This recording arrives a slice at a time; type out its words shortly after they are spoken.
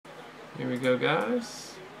Here we go,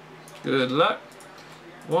 guys. Good luck.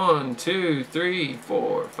 1, 2, 3,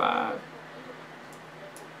 4, 5.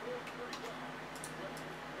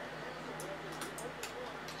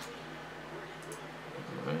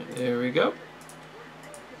 Alright, there we go.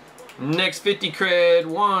 Next 50 cred.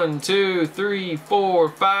 1, 2, 3, 4,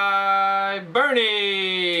 5.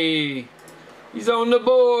 Bernie! He's on the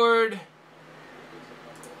board.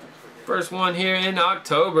 First one here in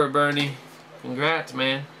October, Bernie. Congrats,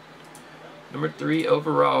 man. Number 3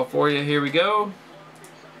 overall for you. Here we go.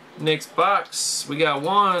 Next box. We got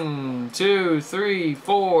 1, 2, 3,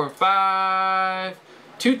 4, 5.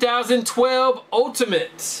 2012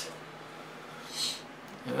 Ultimate.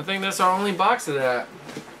 And I think that's our only box of that.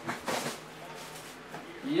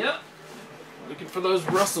 Yep. Looking for those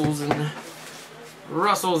Russells and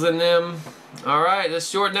them. Alright, let's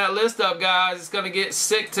shorten that list up, guys. It's going to get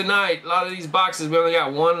sick tonight. A lot of these boxes, we only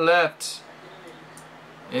got one left.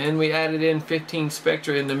 And we added in 15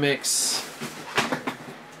 Spectra in the mix.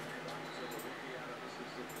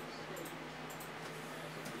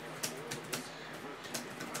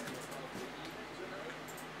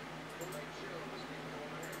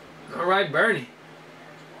 Alright, Bernie.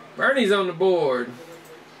 Bernie's on the board.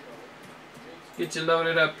 Get you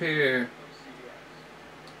loaded up here.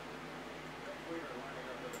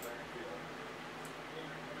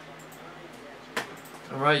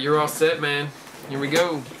 Alright, you're all set, man. Here we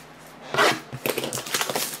go.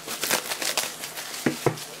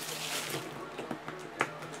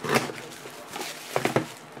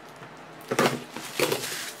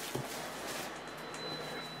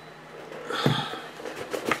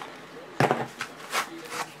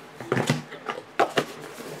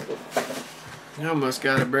 You almost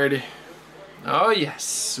got it, Brady. Oh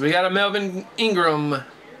yes, we got a Melvin Ingram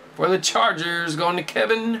for the Chargers going to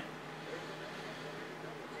Kevin.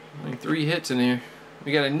 Only 3 hits in here.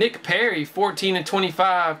 We got a Nick Perry, 14 and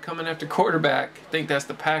 25, coming after quarterback. I think that's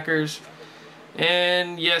the Packers.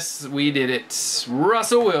 And yes, we did it.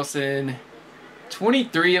 Russell Wilson,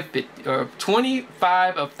 23 of 50, or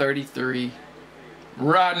 25 of 33.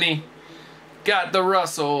 Rodney got the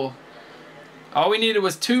Russell. All we needed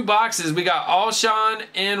was 2 boxes. We got Alshon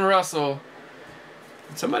and Russell.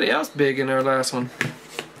 Somebody else big in our last one.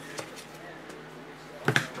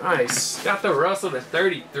 Nice. Got the Russell to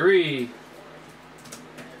 33.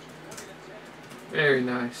 Very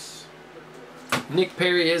nice. Nick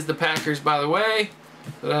Perry is the Packers, by the way.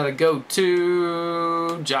 So that'll go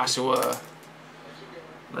to Joshua.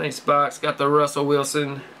 Nice box. Got the Russell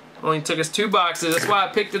Wilson. Only took us 2 boxes. That's why I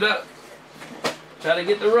picked it up. Try to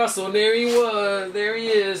get the Russell, and there he was. There he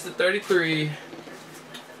is, the 33.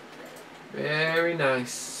 Very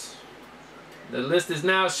nice. The list is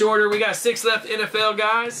now shorter. We got 6 left NFL,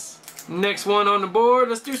 guys. Next one on the board.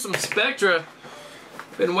 Let's do some Spectra.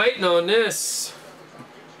 Been waiting on this.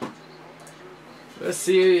 Let's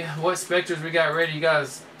see what Spectras we got ready. You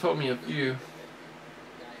guys told me a few.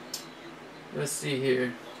 Let's see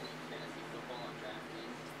here.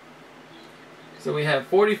 So we have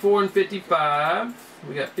 44 and 55.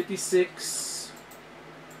 We got 56.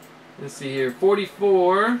 Let's see here.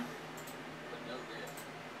 44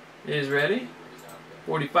 is ready.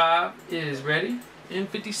 45 is ready. And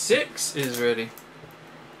 56 is ready.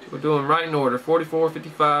 We're doing right in order. 44,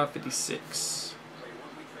 55, 56.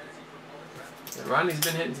 And Rodney's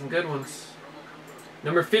been hitting some good ones.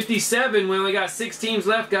 Number 57. We only got 6 teams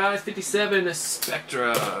left, guys. 57 is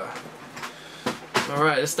Spectra.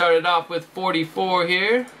 Alright, let's start it off with 44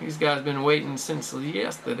 here. These guys been waiting since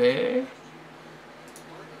yesterday.